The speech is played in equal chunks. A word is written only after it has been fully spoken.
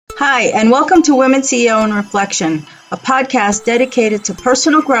Hi, and welcome to Women CEO in Reflection, a podcast dedicated to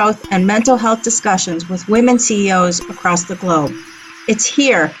personal growth and mental health discussions with women CEOs across the globe. It's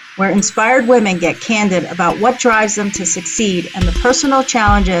here where inspired women get candid about what drives them to succeed and the personal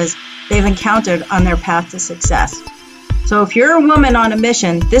challenges they've encountered on their path to success. So if you're a woman on a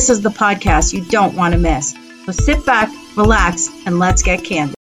mission, this is the podcast you don't want to miss. So sit back, relax, and let's get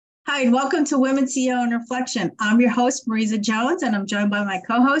candid. Hi, and welcome to Women CEO in Reflection. I'm your host, Marisa Jones, and I'm joined by my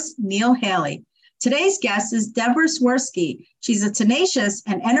co-host, Neil Haley. Today's guest is Debra Swersky. She's a tenacious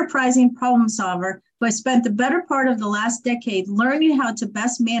and enterprising problem solver who has spent the better part of the last decade learning how to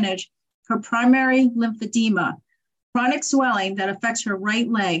best manage her primary lymphedema, chronic swelling that affects her right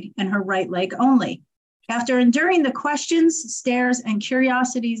leg and her right leg only. After enduring the questions, stares, and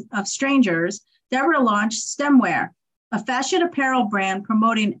curiosities of strangers, Debra launched Stemwear, a fashion apparel brand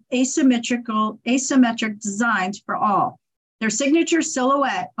promoting asymmetric designs for all. Their signature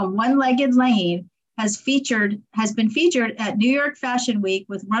silhouette, a one-legged legging, has been featured at New York Fashion Week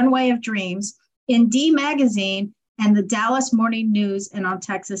with Runway of Dreams, in D Magazine, and the Dallas Morning News, and on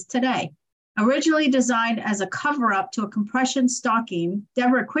Texas Today. Originally designed as a cover-up to a compression stocking,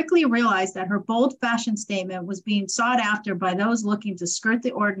 Debra quickly realized that her bold fashion statement was being sought after by those looking to skirt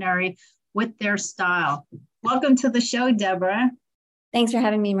the ordinary with their style. Welcome to the show, Debra. Thanks for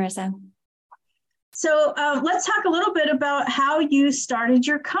having me, Marissa. So let's talk a little bit about how you started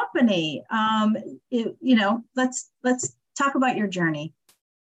your company. Let's talk about your journey.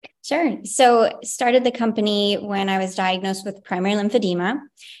 Sure. So started the company when I was diagnosed with primary lymphedema.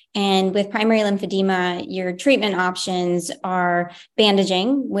 And with primary lymphedema, your treatment options are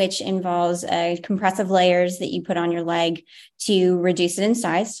bandaging, which involves compressive layers that you put on your leg to reduce it in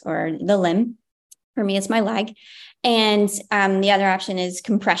size, or the limb. For me, it's my leg. And the other option is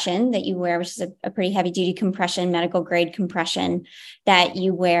compression that you wear, which is a pretty heavy duty compression, medical grade compression that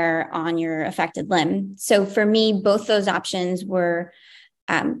you wear on your affected limb. So for me, both those options were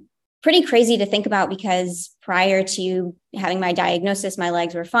pretty crazy to think about, because prior to having my diagnosis, my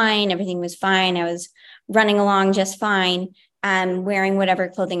legs were fine. Everything was fine. I was running along just fine, wearing whatever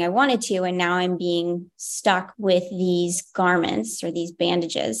clothing I wanted to. And now I'm being stuck with these garments or these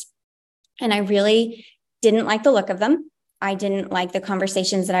bandages. And I really didn't like the look of them. I didn't like the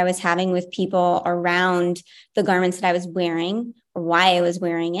conversations that I was having with people around the garments that I was wearing or why I was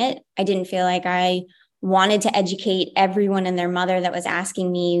wearing it. I didn't feel like I wanted to educate everyone and their mother that was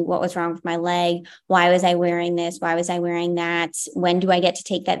asking me what was wrong with my leg. Why was I wearing this? Why was I wearing that? When do I get to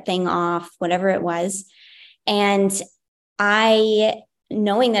take that thing off? Whatever it was. And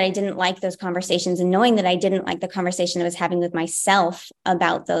knowing that I didn't like those conversations, and knowing that I didn't like the conversation I was having with myself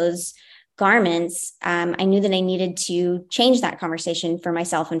about those garments, I knew that I needed to change that conversation for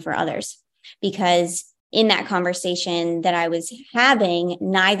myself and for others, because in that conversation that I was having,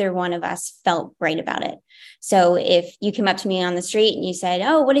 neither one of us felt great about it. So if you came up to me on the street and you said,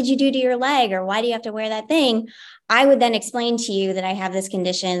 "Oh, what did you do to your leg?" or "Why do you have to wear that thing?" I would then explain to you that I have this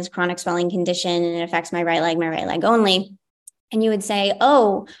condition, this chronic swelling condition, and it affects my right leg only. And you would say,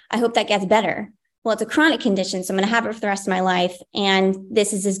 "Oh, I hope that gets better." Well, it's a chronic condition, so I'm going to have it for the rest of my life, and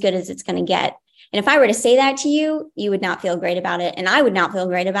this is as good as it's going to get. And if I were to say that to you, you would not feel great about it. And I would not feel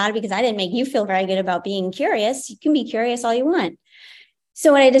great about it, because I didn't make you feel very good about being curious. You can be curious all you want.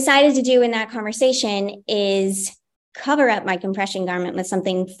 So what I decided to do in that conversation is cover up my compression garment with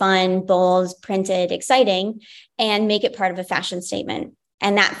something fun, bold, printed, exciting, and make it part of a fashion statement.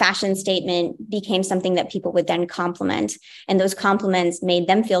 And that fashion statement became something that people would then compliment. And those compliments made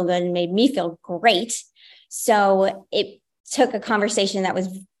them feel good and made me feel great. So it took a conversation that was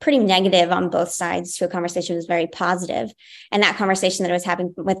pretty negative on both sides to a conversation that was very positive. And that conversation that I was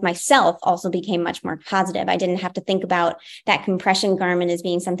having with myself also became much more positive. I didn't have to think about that compression garment as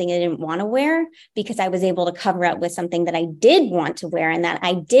being something I didn't want to wear, because I was able to cover up with something that I did want to wear, and that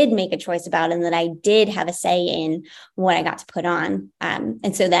I did make a choice about, and that I did have a say in what I got to put on.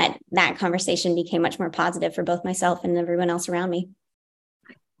 And so that conversation became much more positive for both myself and everyone else around me.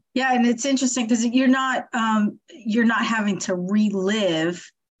 Yeah, and it's interesting because you're not having to relive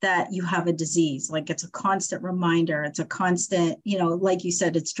that you have a disease. Like, it's a constant reminder. It's a constant, like you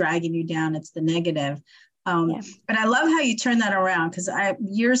said, it's dragging you down. It's the negative. But I love how you turn that around, because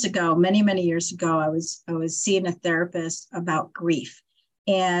years ago, many years ago, I was seeing a therapist about grief.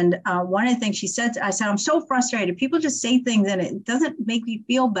 And one of the things she said, I said, "I'm so frustrated. People just say things and it doesn't make me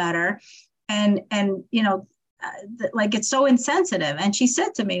feel better. And like, it's so insensitive." And she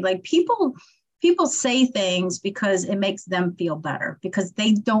said to me, like, people people say things because it makes them feel better because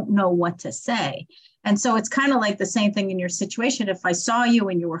they don't know what to say. And so it's kind of like the same thing in your situation. If I saw you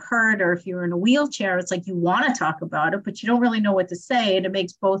and you were hurt, or if you were in a wheelchair, it's like you want to talk about it, but you don't really know what to say. And it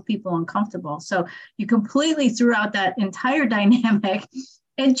makes both people uncomfortable. So you completely threw out that entire dynamic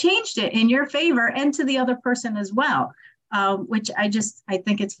and changed it in your favor and to the other person as well, which I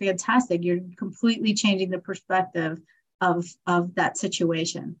think it's fantastic. You're completely changing the perspective of that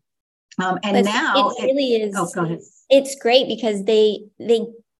situation. And but now it really is. Oh, go ahead. It's great because they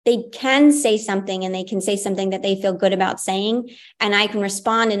can say something, and they can say something that they feel good about saying. And I can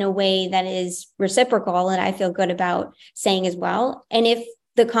respond in a way that is reciprocal and I feel good about saying as well. And if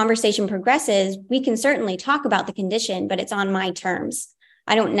the conversation progresses, we can certainly talk about the condition, but it's on my terms.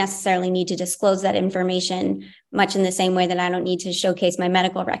 I don't necessarily need to disclose that information, much in the same way that I don't need to showcase my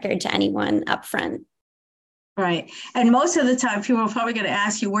medical record to anyone up front. Right. And most of the time, people are probably going to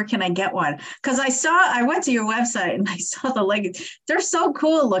ask you, where can I get one? Because I went to your website and I saw the leggings. They're so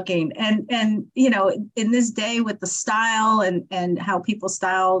cool looking. And you know, in this day with the style and how people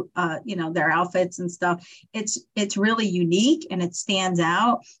style, their outfits and stuff, it's really unique and it stands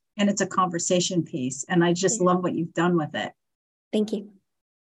out and it's a conversation piece. And I just love what you've done with it. Thank you.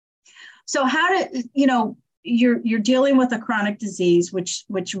 So you're dealing with a chronic disease, which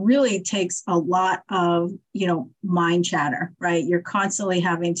really takes a lot of, mind chatter, right? You're constantly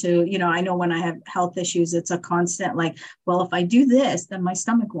having to, I know when I have health issues, it's a constant like, well, if I do this, then my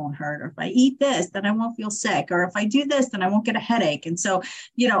stomach won't hurt. Or if I eat this, then I won't feel sick. Or if I do this, then I won't get a headache. And so,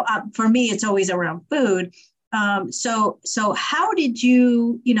 for me, it's always around food. So how did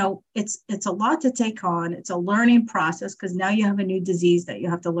you, it's a lot to take on. It's a learning process because now you have a new disease that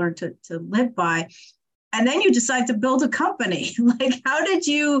you have to learn to live by. And then you decide to build a company. Like, how did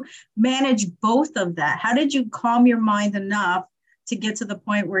you manage both of that? How did you calm your mind enough to get to the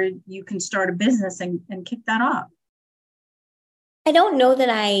point where you can start a business and kick that off? I don't know that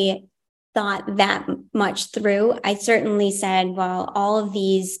I thought that much through. I certainly said, well, all of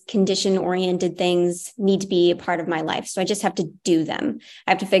these condition-oriented things need to be a part of my life. So I just have to do them.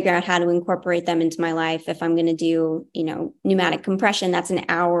 I have to figure out how to incorporate them into my life. If I'm going to do, pneumatic compression, that's an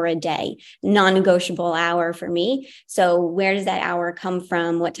hour a day, non-negotiable hour for me. So where does that hour come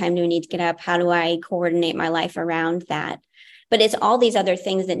from? What time do I need to get up? How do I coordinate my life around that? But it's all these other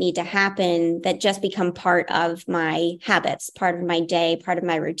things that need to happen that just become part of my habits, part of my day, part of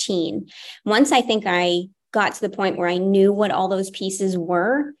my routine. Once I think I got to the point where I knew what all those pieces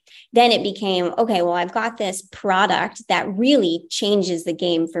were, then it became, okay, well, I've got this product that really changes the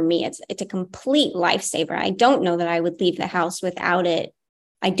game for me. It's a complete lifesaver. I don't know that I would leave the house without it.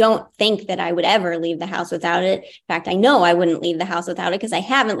 I don't think that I would ever leave the house without it. In fact, I know I wouldn't leave the house without it because I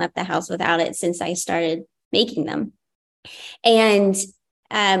haven't left the house without it since I started making them. And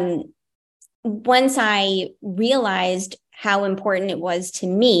once I realized how important it was to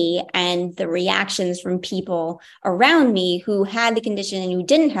me and the reactions from people around me who had the condition and who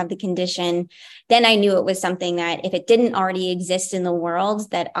didn't have the condition, then I knew it was something that if it didn't already exist in the world,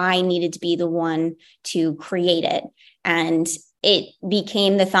 that I needed to be the one to create it. And it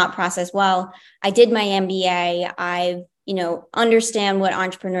became the thought process, well, I did my MBA, I understand what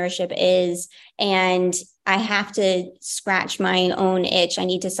entrepreneurship is, and I have to scratch my own itch. I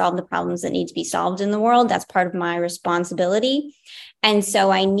need to solve the problems that need to be solved in the world. That's part of my responsibility. And so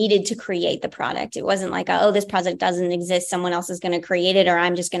I needed to create the product. It wasn't like, oh, this project doesn't exist, someone else is going to create it, or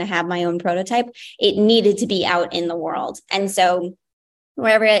I'm just going to have my own prototype. It needed to be out in the world. And so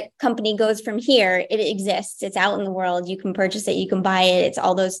wherever a company goes from here, it exists. It's out in the world. You can purchase it. You can buy it. It's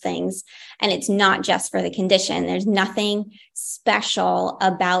all those things. And it's not just for the condition. There's nothing special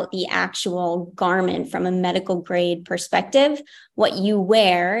about the actual garment from a medical grade perspective. What you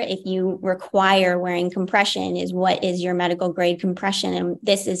wear, if you require wearing compression, is what is your medical grade compression. And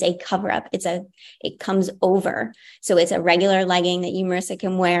this is a cover up. It comes over. So it's a regular legging that you, Marissa,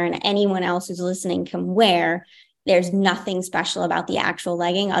 can wear and anyone else who's listening can wear. There's nothing special about the actual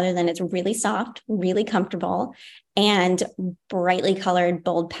legging other than it's really soft, really comfortable, and brightly colored,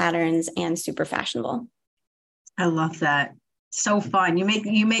 bold patterns and super fashionable. I love that. So fun.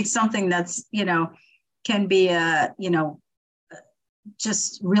 You make something that's, can be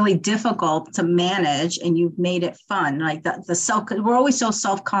just really difficult to manage, and you've made it fun. Like we're always so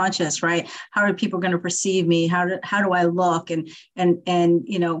self-conscious, right? How are people going to perceive me? How do I look? And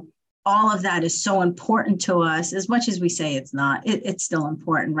all of that is so important to us. As much as we say it's not, it's still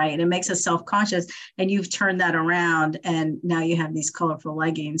important, right? And it makes us self-conscious, and you've turned that around, and now you have these colorful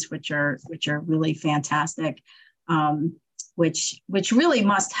leggings, which are really fantastic. which really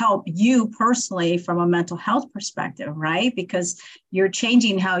must help you personally from a mental health perspective, right? Because you're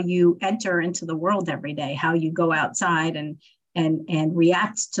changing how you enter into the world every day, how you go outside and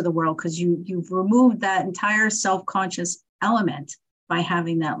react to the world, because you've removed that entire self-conscious element by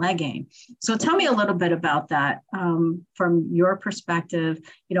having that legging. So tell me a little bit about that from your perspective,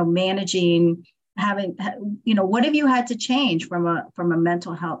 managing, what have you had to change from a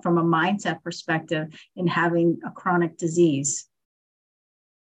mental health, from a mindset perspective in having a chronic disease?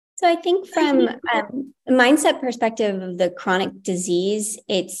 So I think from a mindset perspective of the chronic disease,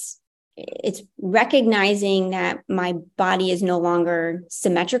 it's recognizing that my body is no longer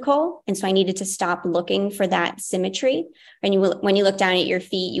symmetrical. And so I needed to stop looking for that symmetry. When you look down at your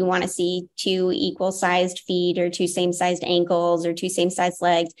feet, you want to see two equal sized feet or two same sized ankles or two same sized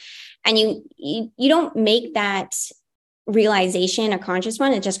legs. And you don't make that realization a conscious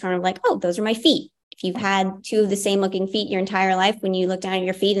one. It's just kind of like, oh, those are my feet. If you've had two of the same looking feet your entire life, when you look down at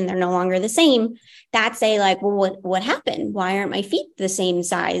your feet and they're no longer the same, that's well, what happened? Why aren't my feet the same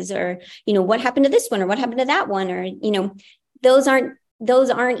size? Or, what happened to this one? Or what happened to that one? Or, those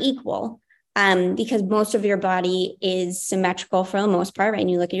aren't equal because most of your body is symmetrical for the most part, right? And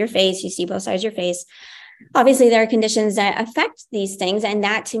you look at your face, you see both sides of your face. Obviously, there are conditions that affect these things. And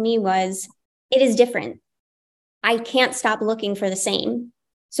that to me it is different. I can't stop looking for the same.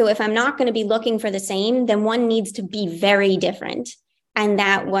 So if I'm not going to be looking for the same, then one needs to be very different. And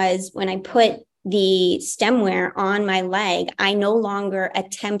that was when I put the stemware on my leg, I no longer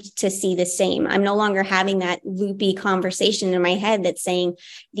attempt to see the same. I'm no longer having that loopy conversation in my head that's saying,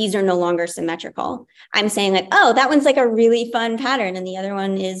 these are no longer symmetrical. I'm saying like, oh, that one's like a really fun pattern. And the other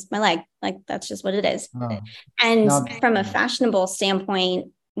one is my leg. Like, that's just what it is. From a fashionable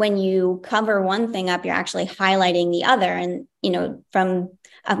standpoint, when you cover one thing up, you're actually highlighting the other. And, from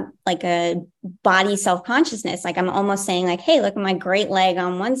like a body self-consciousness, like I'm almost saying like, hey, look at my great leg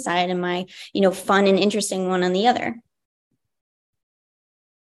on one side and my, fun and interesting one on the other.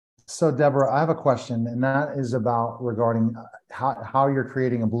 So Debra, I have a question, and that is regarding how you're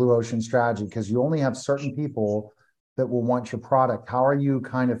creating a blue ocean strategy, because you only have certain people that will want your product. How are you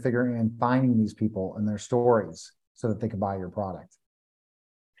kind of figuring and finding these people and their stories so that they can buy your product?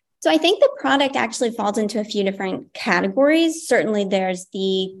 So I think the product actually falls into a few different categories. Certainly there's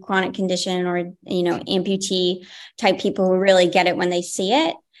the chronic condition or, amputee type people who really get it when they see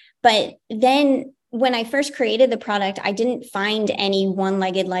it. But then when I first created the product, I didn't find any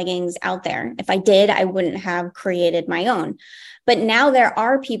one-legged leggings out there. If I did, I wouldn't have created my own. But now there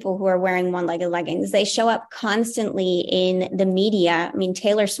are people who are wearing one-legged leggings. They show up constantly in the media. I mean,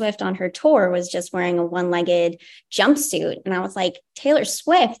 Taylor Swift on her tour was just wearing a one-legged jumpsuit. And I was like, Taylor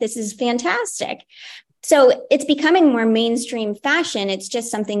Swift, this is fantastic. So it's becoming more mainstream fashion. It's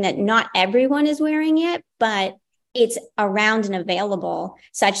just something that not everyone is wearing it, but it's around and available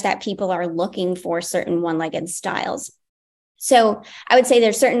such that people are looking for certain one-legged styles. So I would say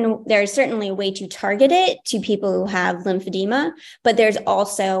there's certainly a way to target it to people who have lymphedema, but there's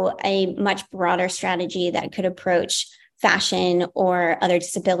also a much broader strategy that could approach fashion or other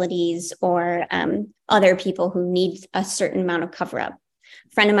disabilities or other people who need a certain amount of cover-up.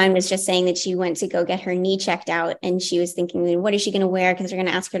 A friend of mine was just saying that she went to go get her knee checked out, and she was thinking, what is she going to wear? Because they're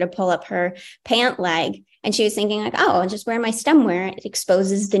going to ask her to pull up her pant leg. And she was thinking like, oh, I'll just wear my stemware. It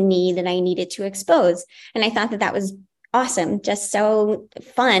exposes the knee that I needed to expose. And I thought that was awesome, just so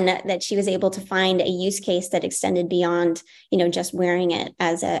fun that she was able to find a use case that extended beyond, just wearing it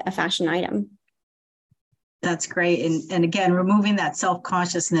as a fashion item. That's great. And again, removing that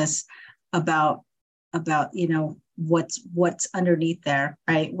self-consciousness about what's underneath there,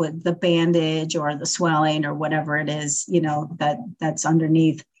 right? With the bandage or the swelling or whatever it is, that's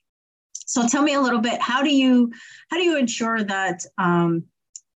underneath. So tell me a little bit, how do you ensure that,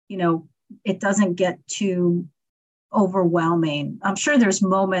 it doesn't get too overwhelming? I'm sure there's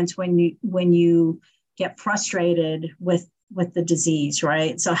moments when you get frustrated with the disease,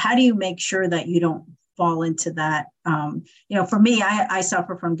 right? So how do you make sure that you don't fall into that? For me, I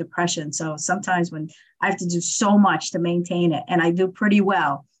suffer from depression. So sometimes when I have to do so much to maintain it, and I do pretty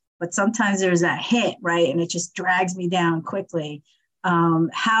well, but sometimes there's that hit, right? And it just drags me down quickly.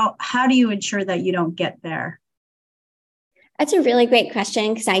 How do you ensure that you don't get there? That's a really great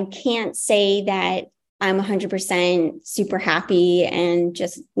question, because I can't say that I'm 100% super happy and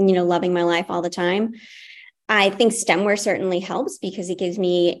just, loving my life all the time. I think stemware certainly helps because it gives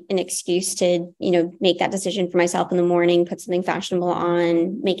me an excuse to, make that decision for myself in the morning, put something fashionable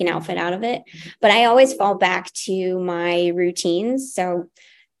on, make an outfit out of it. But I always fall back to my routines. So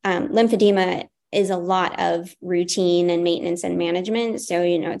lymphedema is a lot of routine and maintenance and management. So,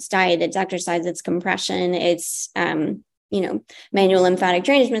 it's diet, it's exercise, it's compression, it's manual lymphatic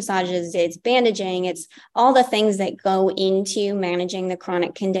drainage massages, it's bandaging, it's all the things that go into managing the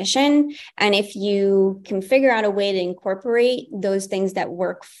chronic condition. And if you can figure out a way to incorporate those things that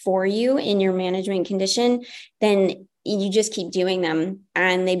work for you in your management condition, then you just keep doing them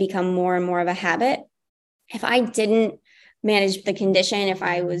and they become more and more of a habit. If I didn't manage the condition, if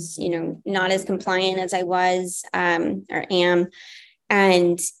I was, not as compliant as I was or am,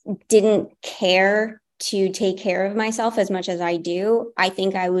 and didn't care to take care of myself as much as I do, I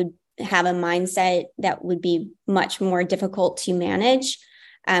think I would have a mindset that would be much more difficult to manage.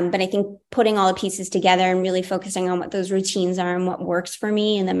 But I think putting all the pieces together and really focusing on what those routines are and what works for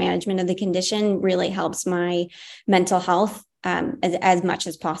me in the management of the condition really helps my mental health as much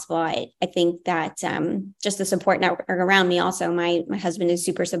as possible. I think that just the support network around me also, my husband is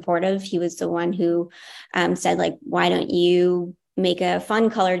super supportive. He was the one who said, like, why don't you make a fun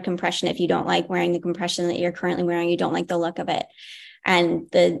colored compression if you don't like wearing the compression that you're currently wearing, you don't like the look of it. And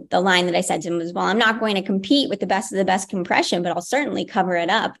the line that I said to him was, well, I'm not going to compete with the best of the best compression, but I'll certainly cover it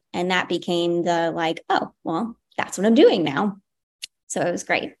up. And that became the oh, well, that's what I'm doing now. So it was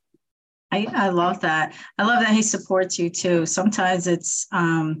great. I love that. I love that he supports you too. Sometimes it's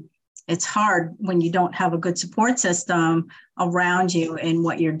hard when you don't have a good support system around you in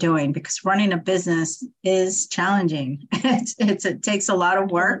what you're doing, because running a business is challenging. It takes a lot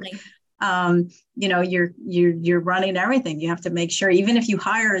of work. You're running everything. You have to make sure, even if you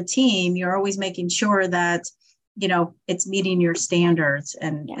hire a team, you're always making sure that, it's meeting your standards.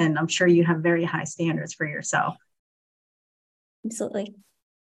 And I'm sure you have very high standards for yourself. Absolutely.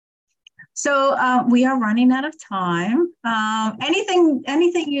 So we are running out of time.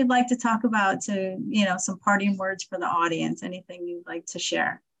 Anything you'd like to talk about to, some parting words for the audience, anything you'd like to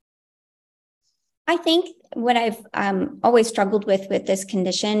share? I think what I've always struggled with this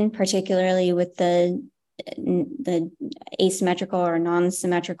condition, particularly with the asymmetrical or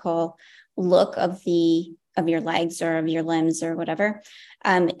non-symmetrical look of your legs or of your limbs or whatever,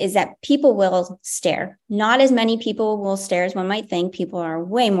 is that people will stare. Not as many people will stare as one might think. People are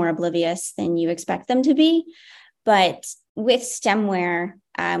way more oblivious than you expect them to be. But with stemware,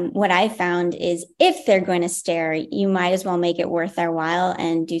 what I found is if they're going to stare, you might as well make it worth their while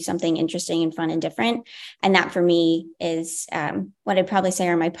and do something interesting and fun and different. And that for me is what I'd probably say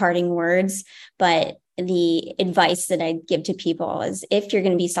are my parting words. But the advice that I give to people is, if you're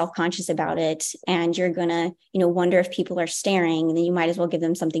going to be self-conscious about it and you're going to, wonder if people are staring, then you might as well give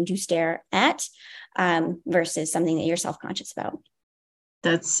them something to stare at versus something that you're self-conscious about.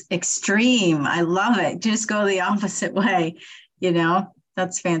 That's extreme. I love it. Just go the opposite way.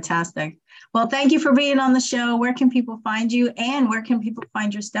 That's fantastic. Well, thank you for being on the show. Where can people find you, and where can people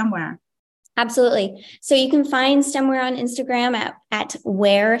find your stemware? Absolutely. So you can find stemware on Instagram at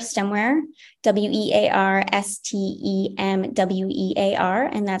Wear Stemware, WEARSTEMWEAR.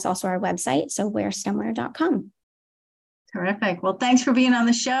 And that's also our website. So wearstemware.com. Terrific. Well, thanks for being on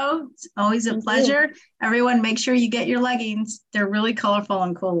the show. It's always a pleasure. Everyone, make sure you get your leggings. They're really colorful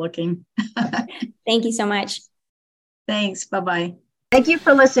and cool looking. Thank you so much. Thanks. Bye-bye. Thank you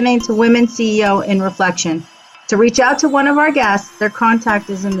for listening to Women CEO in Reflection. To reach out to one of our guests, their contact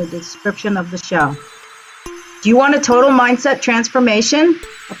is in the description of the show. Do you want a total mindset transformation?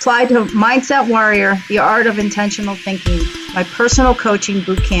 Apply to Mindset Warrior, The Art of Intentional Thinking, my personal coaching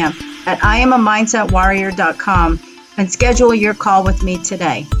boot camp at IamAMindsetWarrior.com, and schedule your call with me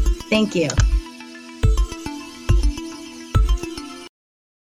today. Thank you.